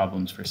causing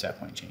problems for set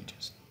point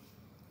changes.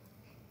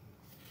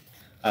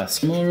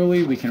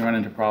 Similarly, we can run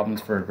into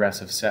problems for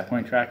aggressive set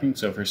point tracking.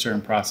 So for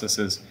certain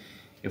processes,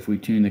 if we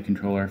tune the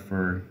controller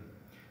for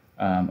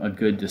a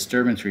good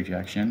disturbance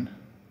rejection,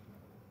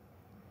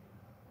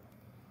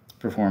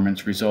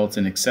 performance results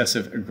in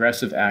excessive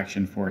aggressive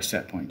action for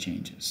set point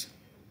changes.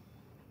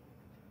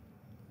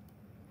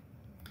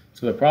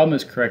 So the problem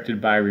is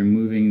corrected by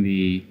removing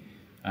the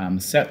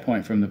set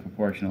point from the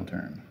proportional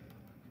term.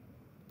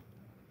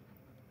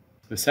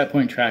 The set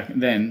point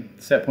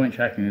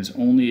tracking is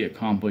only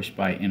accomplished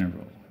by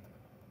integral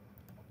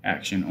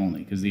action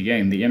only, because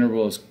again, the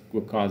integral is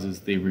what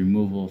causes the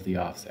removal of the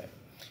offset.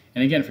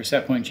 And again, for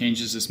set point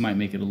changes, this might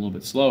make it a little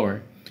bit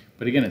slower,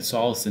 but again, it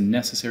solves the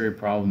necessary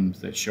problems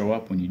that show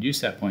up when you do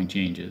set point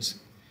changes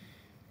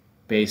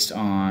based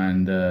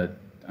on the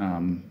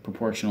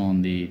proportional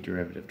and the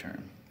derivative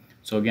term.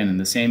 So again, in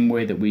the same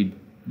way that we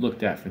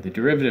looked at for the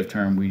derivative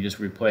term, we just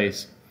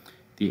replace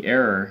the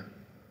error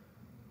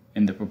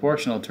in the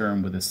proportional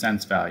term with a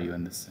sense value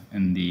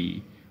in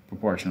the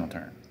proportional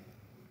term.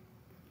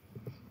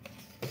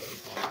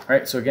 All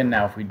right, so again,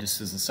 now if we just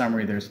as a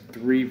summary, there's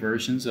 3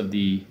 versions of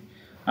the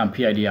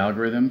PID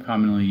algorithm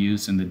commonly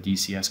used in the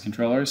DCS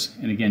controllers.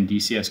 And again,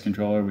 DCS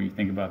controller, we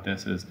think about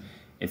this as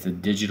it's a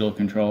digital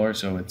controller,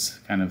 so it's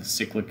kind of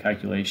cyclic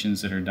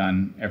calculations that are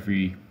done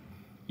every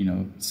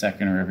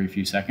second or every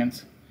few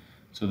seconds.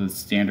 So the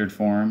standard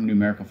form,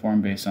 numerical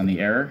form based on the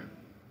error,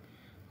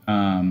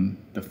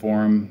 the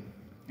form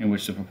in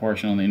which the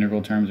proportional and the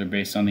integral terms are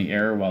based on the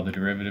error, while the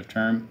derivative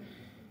term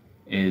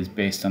is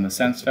based on the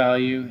sense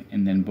value,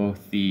 and then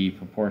both the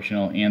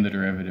proportional and the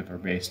derivative are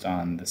based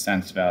on the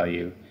sense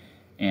value,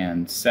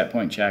 and set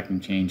point tracking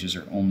changes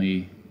are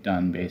only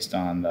done based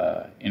on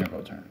the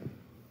integral term.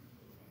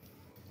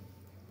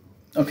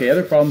 Okay,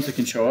 other problems that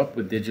can show up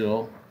with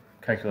digital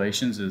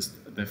calculations is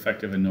the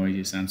effect of a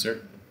noisy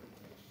sensor.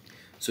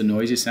 So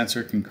noisy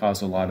sensor can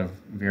cause a lot of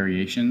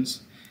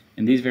variations,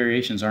 and these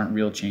variations aren't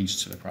real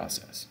changes to the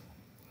process.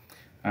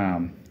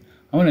 I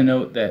want to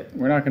note that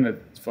we're not going to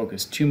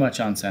focus too much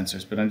on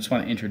sensors, but I just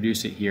want to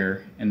introduce it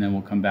here, and then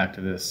we'll come back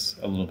to this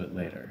a little bit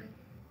later.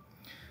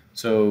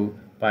 So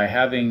by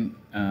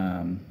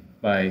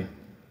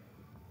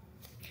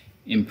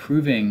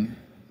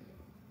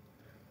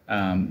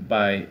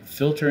by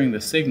filtering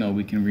the signal,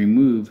 we can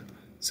remove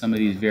some of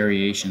these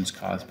variations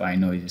caused by a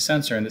noisy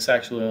sensor, and this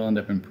actually will end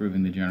up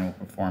improving the general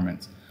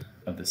performance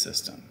of the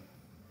system.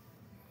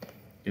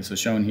 Okay, so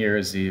shown here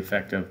is the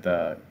effect of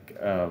the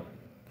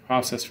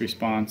process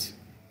response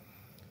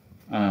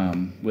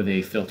with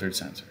a filtered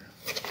sensor.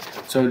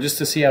 So just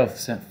to see how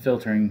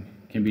filtering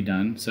can be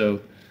done,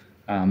 so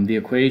the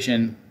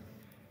equation,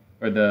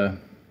 or the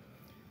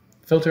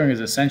filtering, is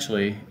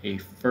essentially a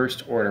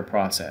first order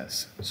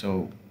process.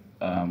 So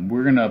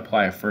we're going to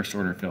apply a first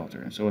order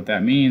filter. So what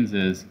that means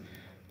is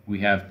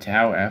we have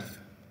tau f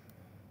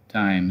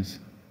times,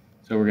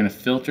 so we're going to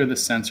filter the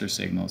sensor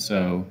signal.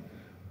 So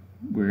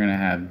we're going to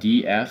have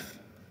df,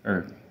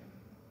 or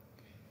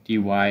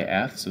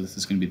dyf, so this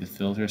is going to be the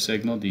filter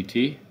signal,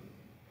 dt,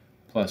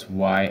 plus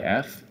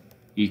yf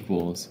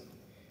equals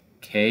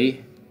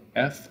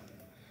kf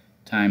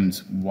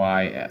times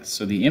ys.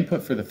 So the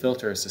input for the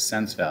filter is the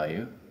sense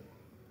value.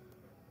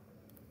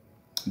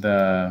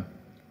 The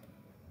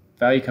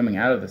value coming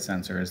out of the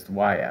sensor is the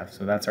yf,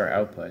 so that's our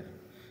output.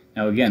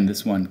 Now again,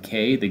 this one,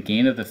 k, the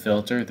gain of the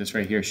filter, this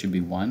right here should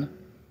be 1.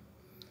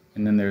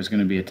 And then there's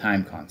going to be a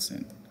time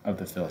constant of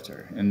the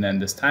filter. And then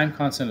this time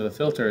constant of the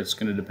filter is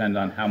going to depend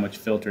on how much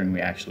filtering we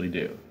actually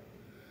do.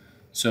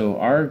 So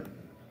our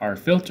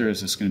filter is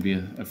just going to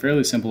be a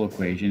fairly simple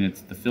equation. It's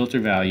the filter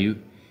value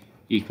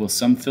equals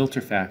some filter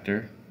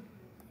factor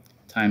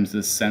times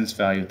the sense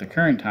value at the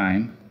current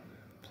time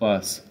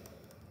plus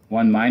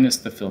 1 minus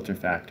the filter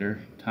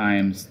factor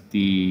times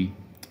the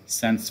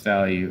sense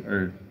value,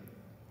 or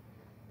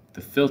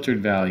the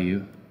filtered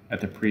value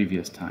at the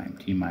previous time,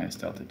 t minus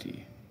delta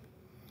t.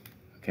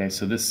 Okay,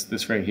 so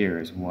this right here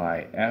is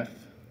yf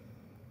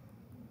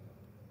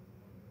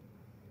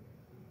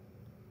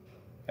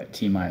at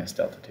t minus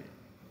delta t.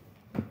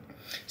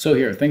 So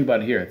here, think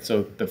about it here.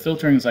 So the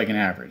filtering is like an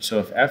average. So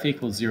if f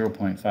equals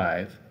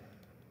 0.5,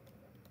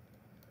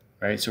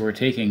 right, so we're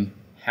taking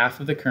half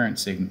of the current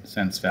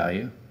sense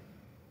value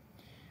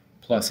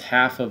plus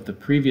half of the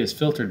previous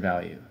filtered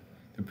value.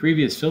 The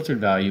previous filtered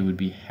value would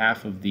be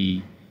half of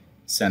the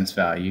sense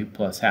value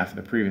plus half of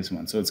the previous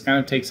one. So it's kind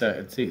of takes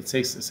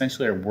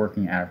essentially our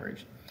working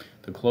average.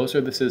 The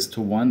closer this is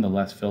to 1, the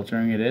less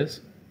filtering it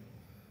is.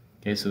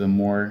 Okay, so the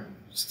more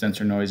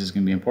sensor noise is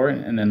going to be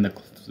important, and then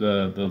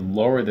the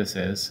lower this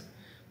is,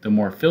 the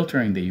more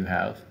filtering that you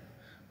have,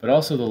 but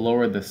also the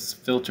lower the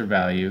filter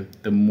value,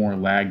 the more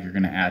lag you're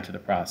going to add to the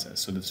process.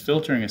 So this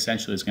filtering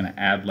essentially is going to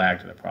add lag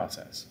to the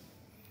process.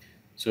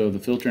 So the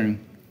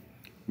filtering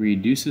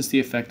reduces the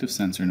effective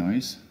sensor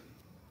noise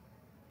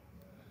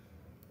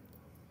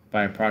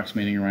by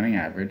approximating a running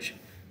average.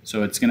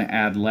 So it's going to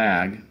add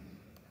lag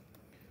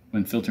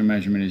when filter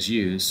measurement is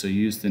used, so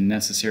use the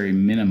necessary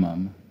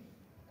minimum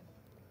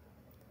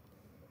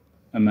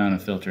amount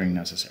of filtering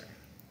necessary.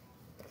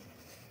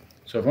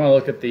 So if we want to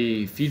look at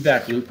the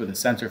feedback loop with the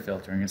sensor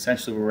filtering,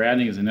 essentially what we're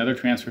adding is another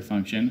transfer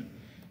function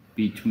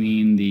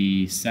between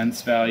the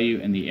sense value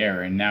and the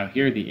error. And now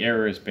here the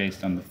error is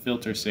based on the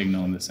filter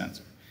signal in the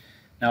sensor.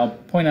 Now I'll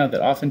point out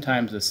that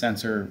oftentimes the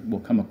sensor will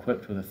come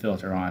equipped with a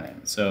filter on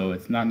it. So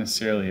it's not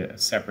necessarily a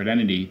separate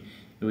entity.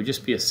 It would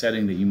just be a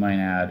setting that you might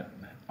add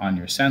on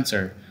your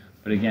sensor.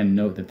 But again,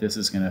 note that this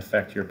is going to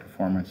affect your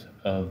performance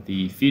of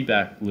the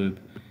feedback loop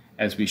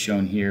as we've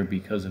shown here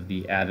because of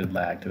the added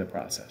lag to the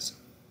process.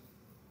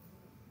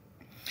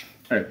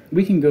 All right,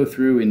 we can go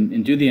through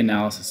and do the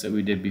analysis that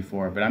we did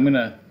before, but I'm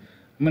gonna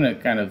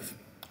kind of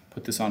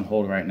put this on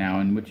hold right now,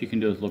 and what you can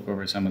do is look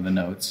over some of the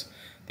notes.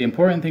 The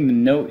important thing to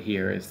note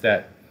here is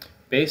that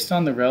based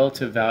on the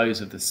relative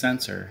values of the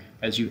sensor,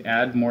 as you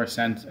add more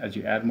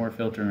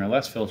filtering or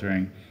less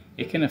filtering,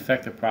 it can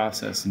affect the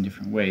process in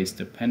different ways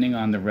depending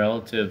on the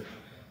relative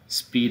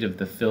speed of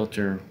the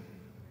filter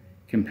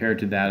compared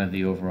to that of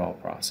the overall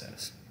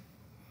process.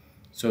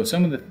 So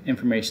some of the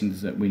information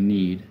that we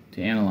need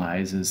to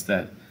analyze is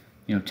that,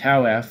 you know,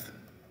 tau f,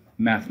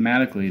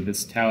 mathematically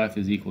this tau f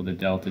is equal to it's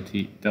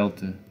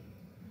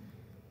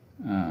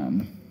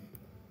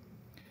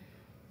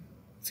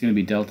going to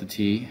be delta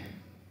t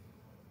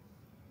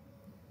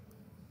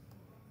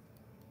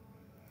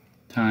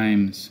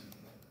times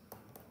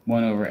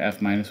 1 over f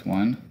minus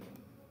 1.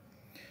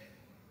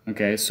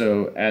 Okay,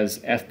 so as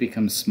f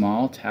becomes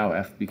small, tau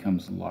f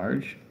becomes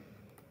large.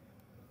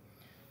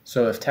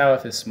 So if tau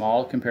f is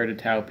small compared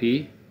to tau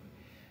p,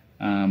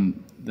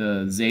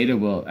 the zeta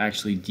will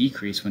actually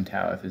decrease when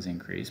tau f is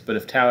increased. But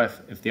if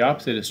the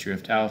opposite is true,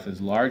 if tau f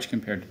is large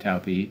compared to tau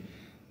p,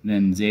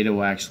 then zeta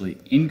will actually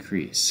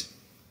increase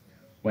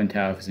when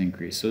tau f is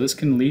increased. So this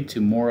can lead to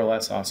more or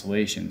less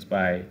oscillations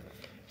by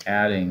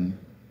adding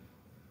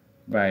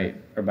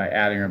or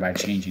by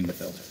changing the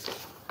filter.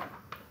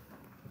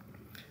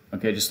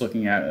 Okay, just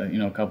looking at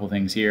a couple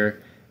things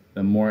here.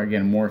 The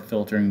more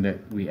filtering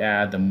that we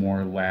add, the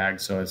more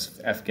lag. So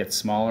as f gets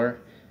smaller,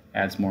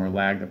 adds more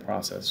lag. The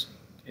process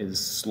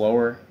is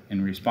slower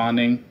in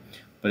responding,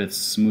 but it's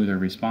smoother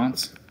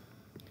response.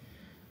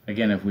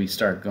 Again, if we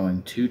start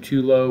going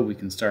too low, we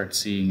can start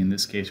seeing, in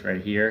this case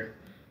right here,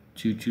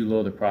 too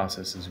low, the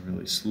process is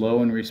really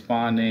slow in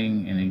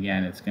responding, and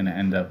again, it's going to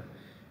end up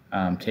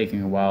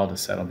taking a while to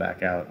settle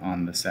back out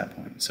on the set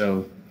point.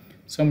 So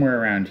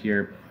somewhere around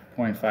here,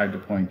 0.5 to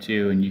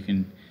 0.2, and you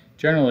can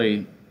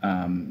generally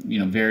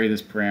vary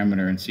this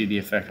parameter and see the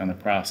effect on the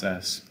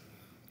process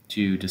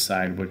to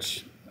decide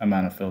which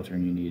amount of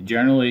filtering you need.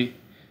 Generally,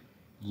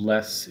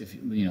 less if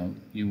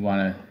you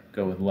want to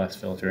go with less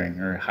filtering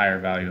or a higher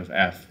value of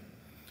f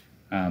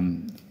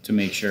to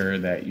make sure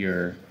that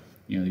your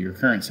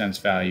current sense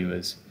value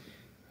is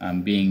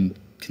being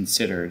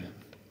considered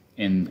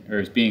or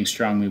is being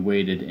strongly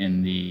weighted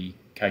in the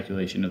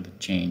calculation of the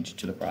change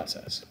to the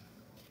process.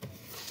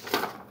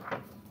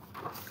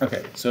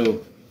 Okay,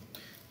 so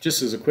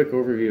just as a quick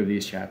overview of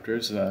these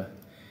chapters, the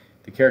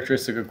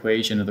characteristic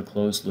equation of the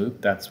closed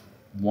loop, that's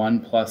 1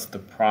 plus the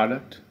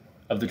product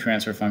of the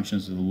transfer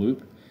functions of the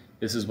loop.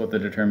 This is what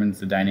determines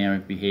the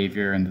dynamic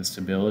behavior and the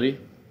stability.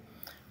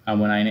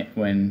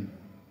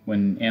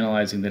 When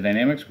analyzing the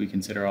dynamics, we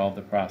consider all of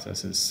the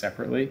processes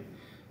separately.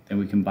 Then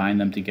we combine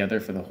them together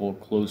for the whole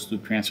closed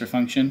loop transfer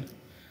function.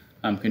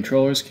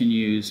 Controllers can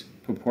use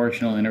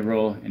proportional,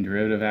 integral, and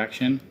derivative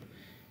action.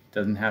 It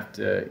doesn't have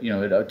to,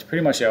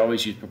 pretty much I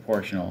always use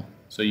proportional.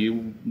 So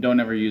you don't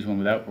ever use one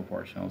without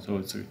proportional. So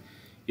it's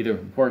either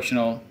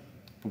proportional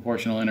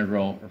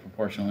integral, or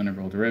proportional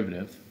integral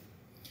derivative.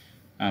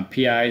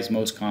 PI is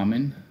most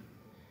common.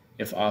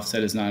 If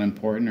offset is not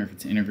important or if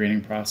it's an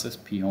integrating process,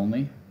 P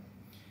only.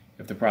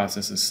 If the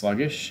process is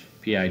sluggish,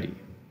 PID.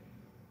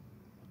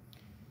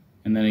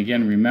 And then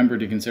again, remember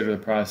to consider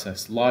the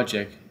process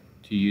logic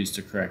to use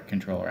to correct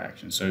controller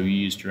action. So you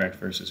use direct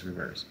versus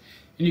reverse.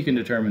 And you can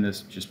determine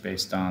this just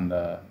based on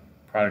the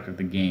product of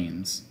the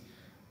gains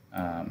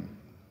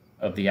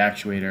of the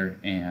actuator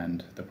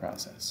and the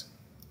process.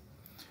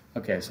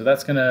 Okay, so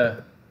that's going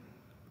to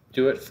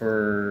do it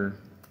for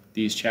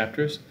these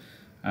chapters.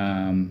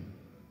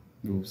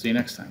 We'll see you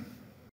next time.